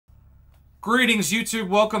Greetings YouTube,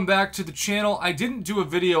 welcome back to the channel. I didn't do a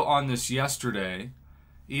video on this yesterday,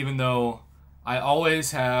 even though I always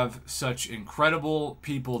have such incredible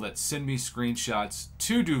people that send me screenshots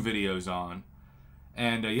to do videos on.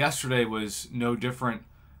 And yesterday was no different.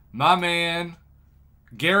 My man,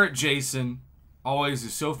 Garrett Jason, always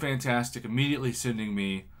is so fantastic, immediately sending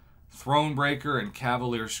me Thronebreaker and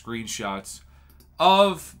Cavalier screenshots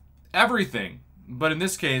of everything. But in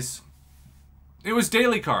this case, it was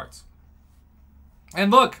daily cards. And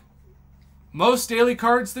look, most daily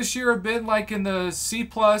cards this year have been like in the C+,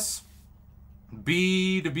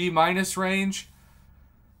 B to B- range.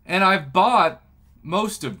 And I've bought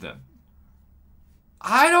most of them.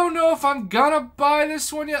 I don't know if I'm gonna buy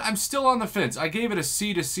this one yet. I'm still on the fence. I gave it a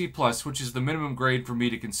C to C+, which is the minimum grade for me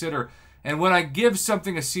to consider. And when I give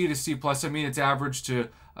something a C to C+, I mean it's average to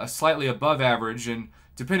slightly above average. And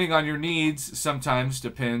depending on your needs, sometimes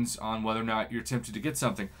depends on whether or not you're tempted to get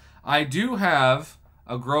something. I do have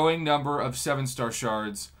a growing number of 7-star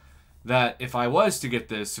shards that, if I was to get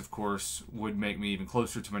this, of course, would make me even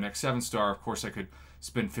closer to my next 7-star. Of course, I could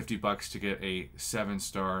spend $50 to get a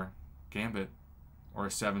 7-star Gambit or a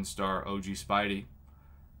 7-star OG Spidey.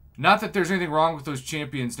 Not that there's anything wrong with those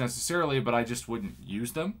champions necessarily, but I just wouldn't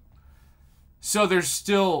use them. So there's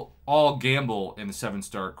still all gamble in the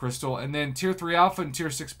 7-star Crystal. And then Tier 3 Alpha and Tier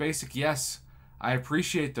 6 Basic, yes, I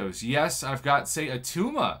appreciate those. Yes, I've got, say, a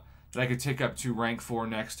Tuma that I could take up to rank 4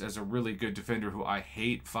 next as a really good defender who I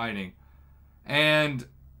hate fighting. And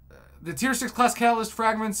the Tier 6 Class Catalyst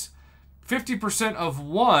Fragments, 50% of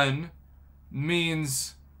 1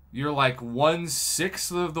 means you're like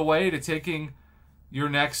 1/6 of the way to taking your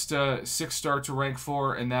next 6-star to rank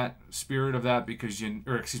 4 in that spirit of that, because you,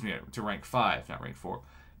 or excuse me, to rank 5, not rank 4,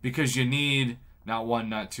 because you need not 1,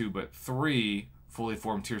 not 2, but 3 fully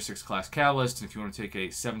formed Tier 6 Class Catalysts. And if you want to take a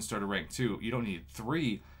 7-star to rank 2, you don't need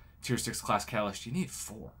 3 Tier 6 Class Catalyst, you need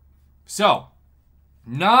 4. So,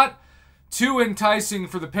 not too enticing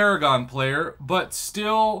for the Paragon player, but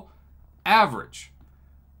still average.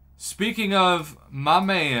 Speaking of my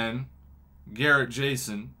man, Garrett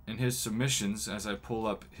Jason, and his submissions, as I pull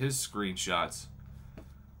up his screenshots,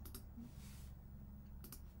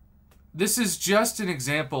 this is just an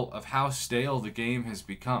example of how stale the game has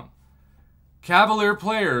become. Cavalier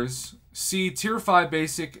players see Tier 5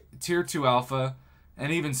 Basic, Tier 2 Alpha,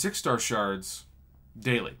 and even 6-star shards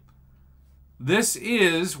daily. This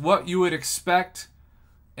is what you would expect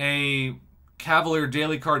a Cavalier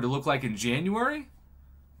daily card to look like in January,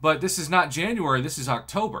 but this is not January, this is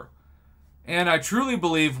October. And I truly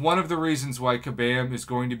believe one of the reasons why Kabam is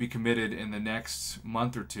going to be committed in the next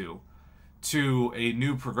month or two to a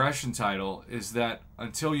new progression title is that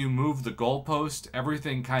until you move the goalpost,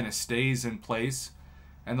 everything kind of stays in place.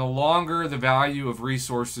 And the longer the value of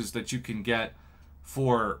resources that you can get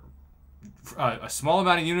for a small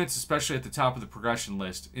amount of units, especially at the top of the progression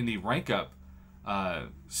list, in the rank up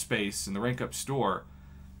space, in the rank up store,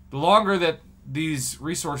 the longer that these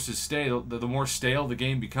resources stay, the more stale the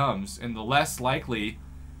game becomes, and the less likely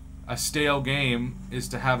a stale game is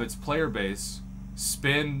to have its player base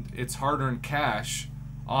spend its hard-earned cash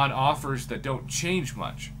on offers that don't change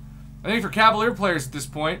much. I think for Cavalier players at this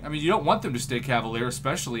point, I mean, you don't want them to stay Cavalier,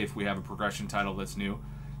 especially if we have a progression title that's new.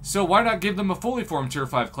 So why not give them a fully formed Tier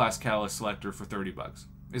 5 Class Catalyst Selector for $30?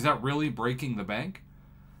 Is that really breaking the bank?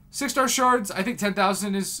 6-star shards, I think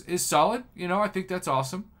 10,000 is solid. You know, I think that's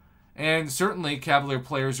awesome. And certainly Cavalier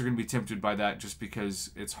players are going to be tempted by that just because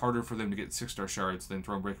it's harder for them to get 6-star shards than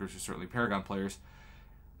Thronebreakers or certainly Paragon players.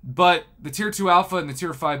 But the Tier 2 Alpha and the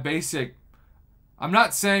Tier 5 Basic, I'm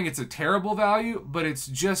not saying it's a terrible value, but it's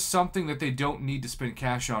just something that they don't need to spend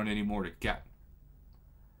cash on anymore to get.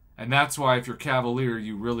 And that's why if you're Cavalier,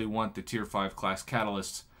 you really want the Tier 5 Class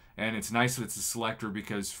Catalysts. And it's nice that it's a selector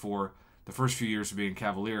because for the first few years of being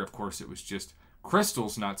Cavalier, of course, it was just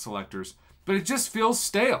crystals, not selectors. But it just feels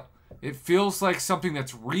stale. It feels like something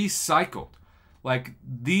that's recycled. Like,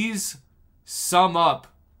 these sum up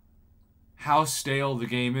how stale the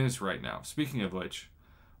game is right now. Speaking of which,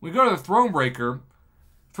 we go to the Thronebreaker.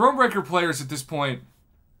 Thronebreaker players at this point,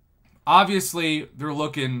 obviously, they're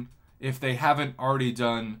looking, if they haven't already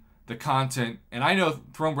done the content, and I know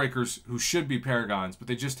Thronebreakers who should be Paragons, but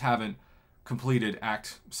they just haven't completed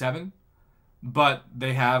Act 7, but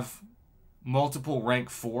they have multiple rank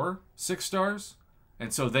 4 6-stars,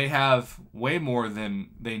 and so they have way more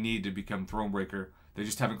than they need to become Thronebreaker. They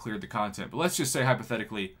just haven't cleared the content. But let's just say,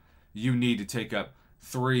 hypothetically, you need to take up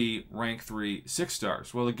 3 rank 3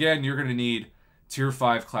 6-stars. Well, again, you're going to need Tier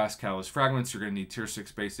 5 Class Catalyst Fragments, you're going to need Tier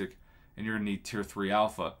 6 Basic, and you're going to need Tier 3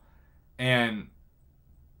 Alpha. And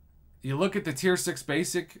you look at the Tier 6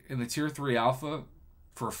 Basic and the Tier 3 Alpha,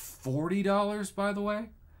 for $40, by the way,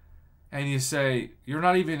 and you say, you're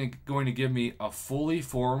not even going to give me a fully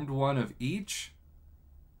formed one of each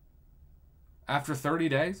after 30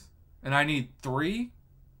 days, and I need 3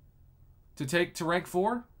 to take to rank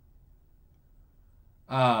 4?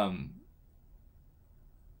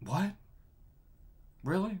 What?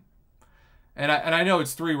 Really? And I know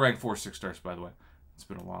it's 3 rank 4 6 stars, by the way. It's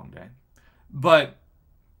been a long day. But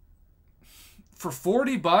for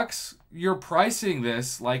 $40, you're pricing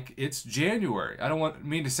this like it's January. I don't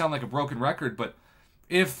mean to sound like a broken record, but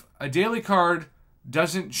if a daily card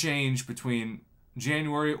doesn't change between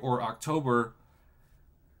January or October,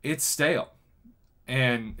 it's stale.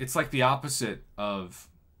 And it's like the opposite of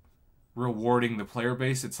rewarding the player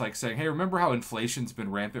base. It's like saying, hey, remember how inflation's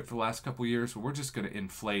been rampant for the last couple of years? Well, we're just going to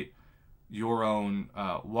inflate your own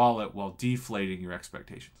wallet while deflating your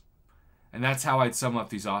expectations. And that's how I'd sum up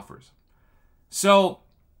these offers. So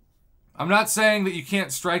I'm not saying that you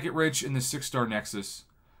can't strike it rich in the 6-star Nexus,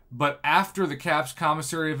 but after the Caps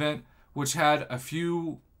Commissary event, which had a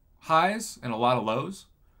few highs and a lot of lows,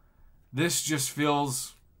 this just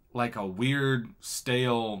feels like a weird,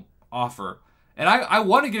 stale offer. And I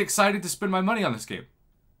want to get excited to spend my money on this game.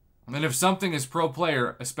 And if something is pro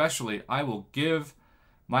player, especially, I will give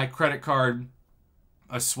my credit card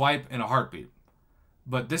a swipe in a heartbeat.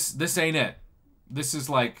 But this ain't it. This is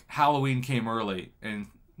like Halloween came early, and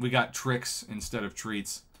we got tricks instead of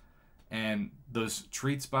treats. And those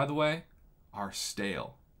treats, by the way, are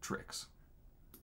stale tricks.